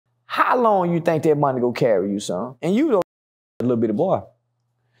How long you think that money go carry you, son? And you don't a little bitty boy.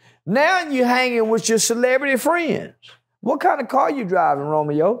 Now you hanging with your celebrity friends. What kind of car you driving,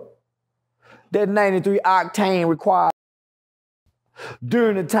 Romeo? That 93 octane required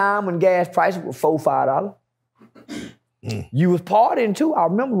during the time when gas prices were $4, $5. You was partying too. I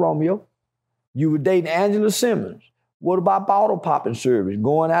remember, Romeo. You were dating Angela Simmons. What about bottle popping service?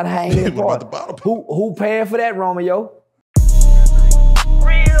 Going out hanging and partying. Who paying for that, Romeo?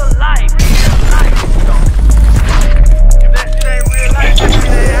 Real life. If that shit ain't real life,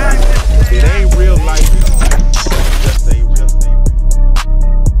 it ain't real life. Just say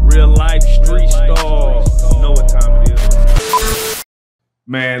real life street stars. You know what time it is.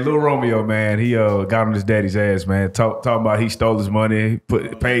 Man, Lil Romeo, man, he got on his daddy's ass, man. Talking about he stole his money,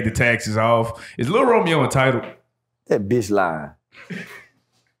 paid the taxes off. Is Lil Romeo entitled? That bitch lying. And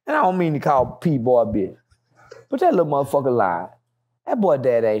I don't mean to call P-boy a bitch, but that little motherfucker lying. That boy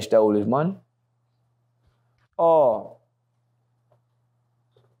dad ain't stole his money. How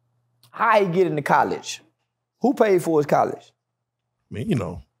he get into college? Who paid for his college? I mean,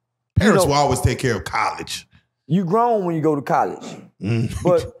 parents will always take care of college. You grown when you go to college.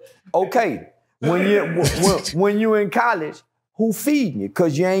 But, okay, when you in college, who feeding you?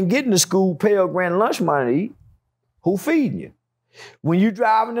 Because you ain't getting the school Pell Grant lunch money to eat. Who feeding you? When you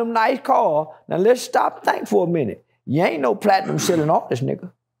driving them nice cars, now let's stop and think for a minute. You ain't no platinum selling artist,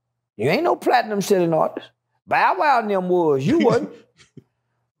 nigga. You ain't no platinum selling artist. Bow Wow and them was. You wasn't.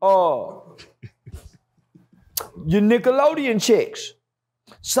 Your Nickelodeon checks.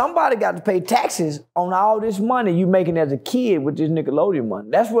 Somebody got to pay taxes on all this money you making as a kid with this Nickelodeon money.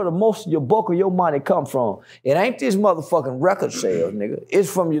 That's where the most of your bulk of your money come from. It ain't this motherfucking record sales, nigga.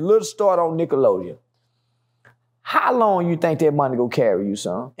 It's from your little start on Nickelodeon. How long you think that money go carry you,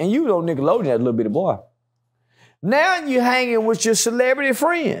 son? And you don't Nickelodeon that little bitty boy. Now you hanging with your celebrity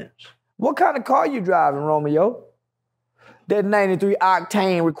friends. What kind of car you driving, Romeo? That 93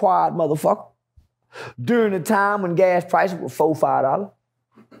 octane required motherfucker. During the time when gas prices were $4, $5.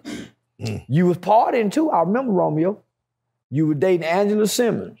 You was partying too. I remember, Romeo. You were dating Angela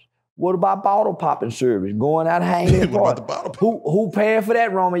Simmons. What about bottle popping service? Going out hanging and partying. Who paying for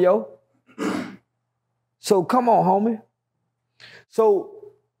that, Romeo? So come on, homie. So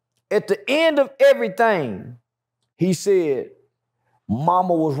at the end of everything, he said,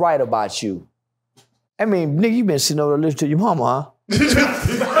 mama was right about you. I mean, nigga, you been sitting over there listening to your mama, huh?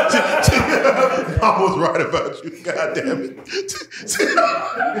 Mama was right about you, goddamn it.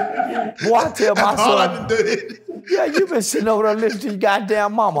 Boy, I tell my son, yeah, you been sitting over there listening to your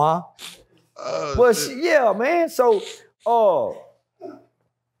goddamn mama, huh? But yeah, man, so,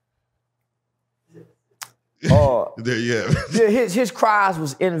 there you have it. His cries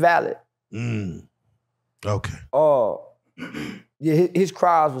was invalid. Okay. Yeah, his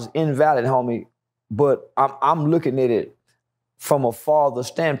cries was invalid, homie. But I'm looking at it from a father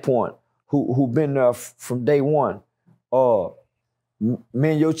standpoint who been there from day one.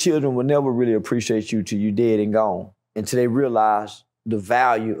 Man, your children will never really appreciate you till you dead and gone, until they realize the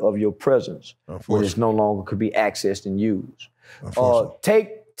value of your presence when it's no longer could be accessed and used.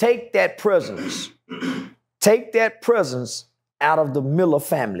 Take that presence. Take that presence out of the Miller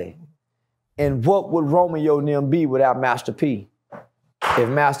family. And what would Romeo and them be without Master P? If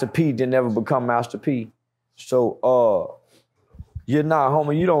Master P didn't ever become Master P. So, yeah, nah,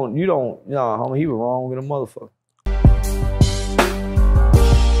 homie, nah, homie, he was wrong with a motherfucker.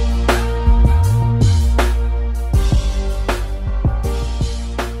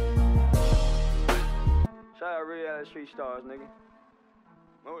 Shout out Reallyfe street stars, nigga.